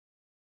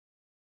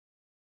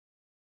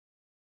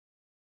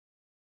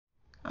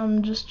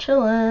I'm just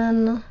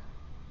chilling.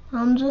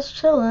 I'm just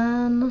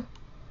chilling.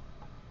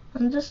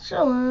 I'm just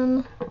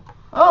chilling.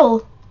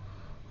 Oh,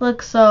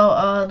 look,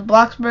 so, the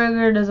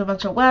BLOXBURG, there's a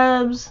bunch of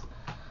webs.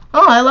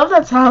 Oh, I love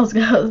that Tiles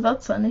goes.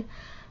 That's funny.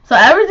 So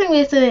everything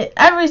basically,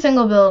 every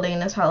single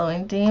building is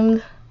Halloween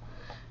themed.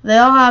 They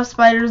all have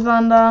spiders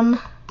on them.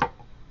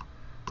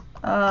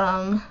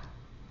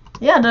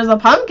 Yeah, there's a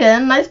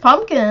pumpkin. Nice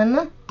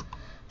pumpkin.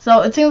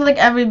 So it seems like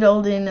every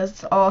building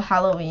is all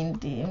Halloween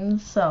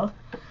themed. So,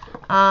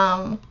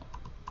 yeah,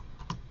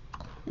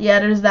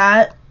 there's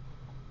that.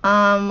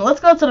 Let's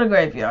go to the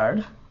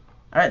graveyard.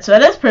 Alright, so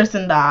this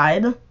person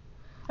died.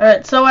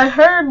 Alright, so I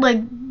heard,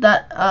 like,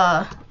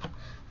 that,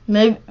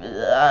 maybe,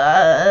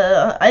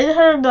 I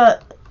heard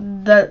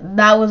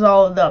that was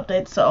all of the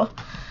updates, so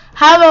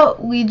how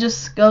about we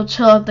just go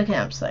chill at the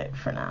campsite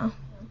for now.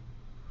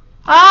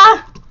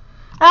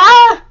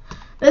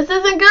 This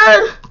isn't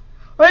good.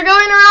 We're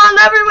going around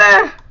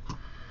everywhere.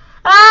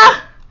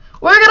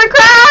 We're gonna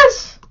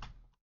crash.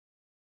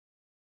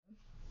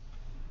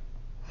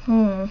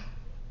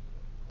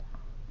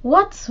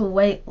 What's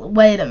wait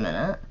a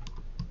minute.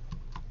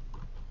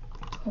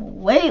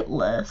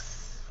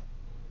 Weightless.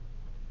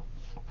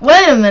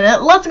 Wait a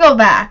minute. Let's go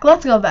back.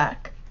 Let's go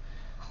back.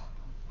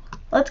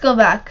 Let's go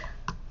back.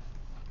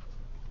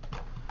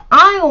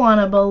 I want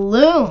a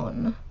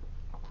balloon.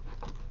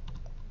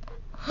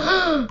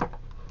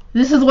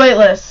 This is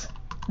weightless.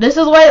 This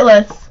is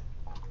weightless.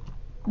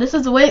 This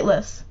is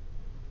weightless.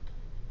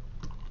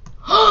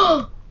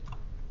 Should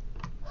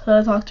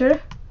I talk to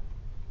her?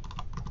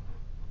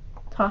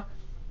 Talk.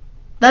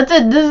 That's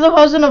it. This is a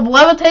potion of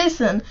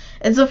levitation.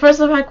 It's the first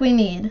effect we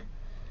need.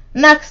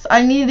 Next,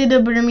 I need you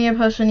to bring me a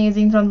potion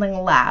using something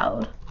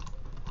loud.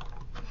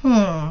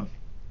 I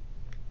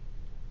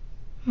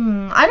don't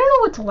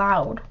know what's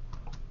loud.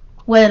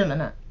 Wait a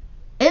minute.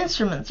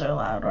 Instruments are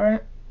loud,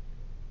 right?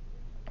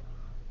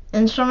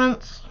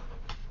 Instruments?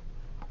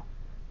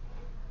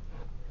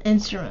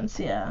 Instruments,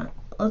 yeah.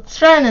 Let's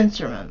try an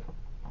instrument.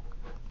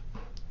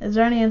 Is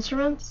there any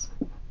instruments?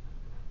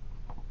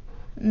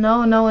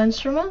 No, no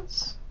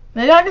instruments?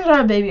 Maybe I can try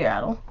a baby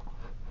rattle.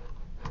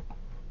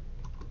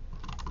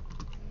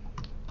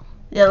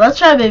 Yeah, let's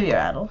try a baby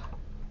rattle.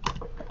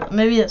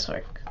 Maybe this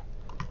works.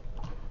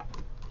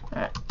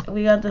 Alright,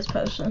 we got this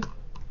potion.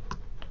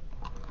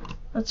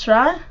 Let's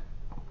try.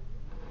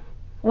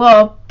 Whoa,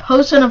 a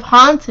potion of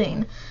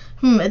haunting.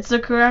 It's the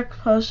correct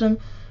potion,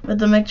 but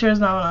the mixture is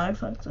not what I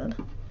expected.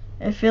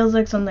 It feels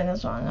like something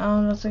is wrong. I'll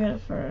investigate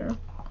it further.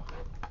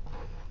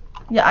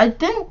 Yeah, I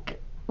think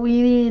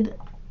we need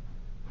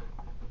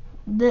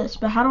this,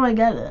 but how do I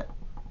get it?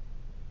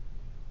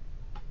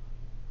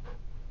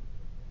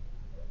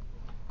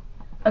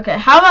 Okay,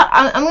 how about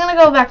I'm gonna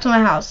go back to my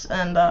house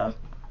and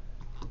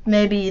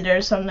maybe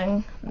there's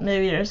something.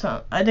 Maybe there's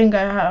some. I think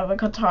I have a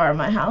guitar in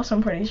my house.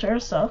 I'm pretty sure.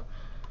 So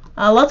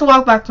let's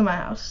walk back to my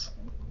house.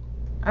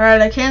 All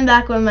right, I came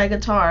back with my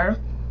guitar.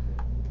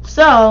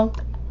 So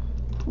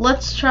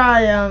let's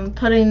try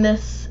putting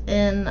this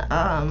in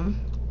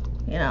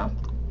you know,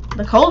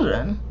 the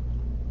cauldron.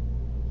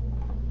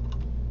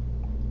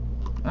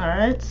 All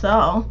right,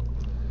 so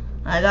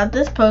I got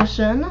this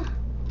potion.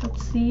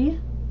 Let's see.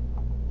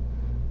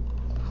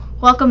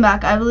 Welcome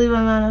back. I believe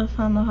I might have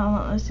found the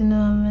helmet. I seem to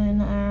have made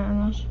an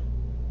error.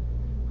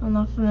 I'm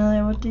not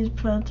familiar with these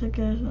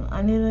predictions.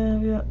 I need to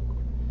have you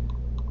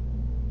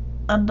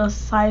a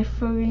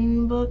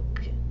deciphering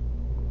book.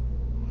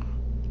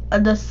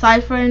 A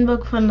deciphering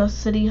book from the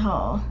city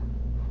hall.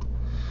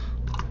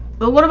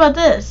 But what about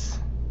this?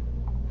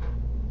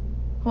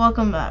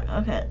 Welcome back.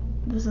 Okay,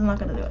 this is not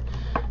gonna do it.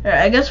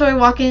 Alright, I guess we're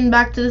walking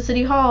back to the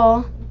city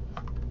hall.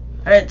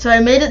 Alright, so I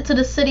made it to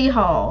the city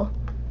hall.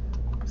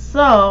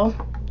 So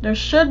there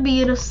should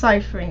be a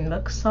deciphering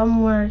book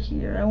somewhere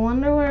here. I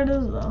wonder where it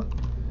is though.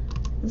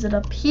 Is it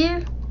up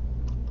here?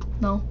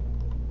 No.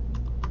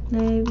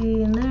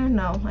 Maybe in there?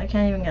 No, I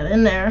can't even get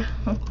in there.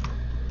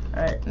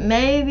 Alright,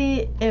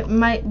 maybe it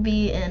might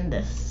be in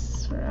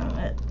this room.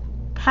 It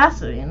has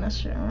to be in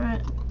this room,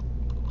 right?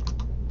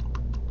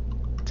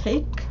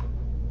 Take?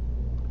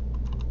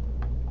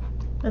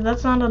 But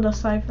that's not a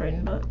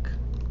deciphering book.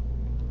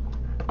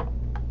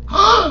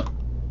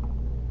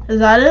 Is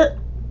that it?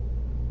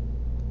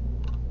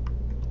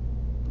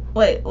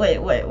 Wait. Wait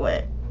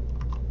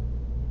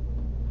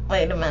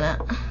a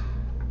minute.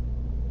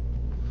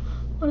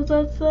 What does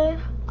that say?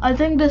 I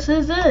think this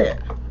is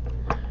it.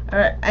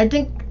 Alright, I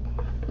think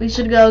we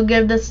should go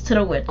give this to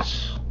the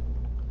witch.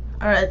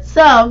 Alright,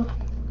 so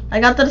I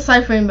got the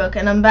deciphering book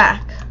and I'm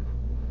back.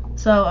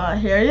 So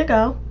here you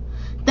go.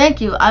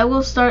 Thank you. I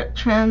will start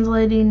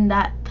translating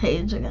that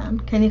page again.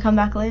 Can you come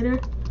back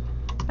later?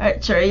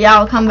 Alright, sure. Yeah,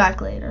 I'll come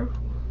back later.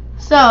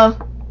 So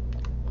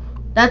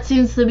that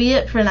seems to be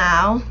it for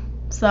now.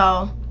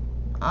 So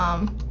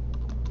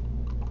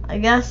I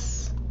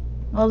guess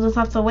we'll just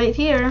have to wait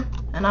here.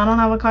 And I don't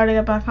have a car to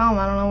get back home.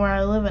 I don't know where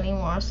I live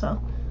anymore,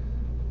 so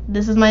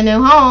this is my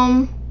new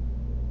home.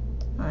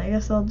 I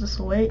guess I'll just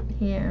wait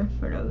here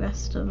for the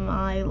rest of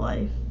my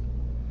life.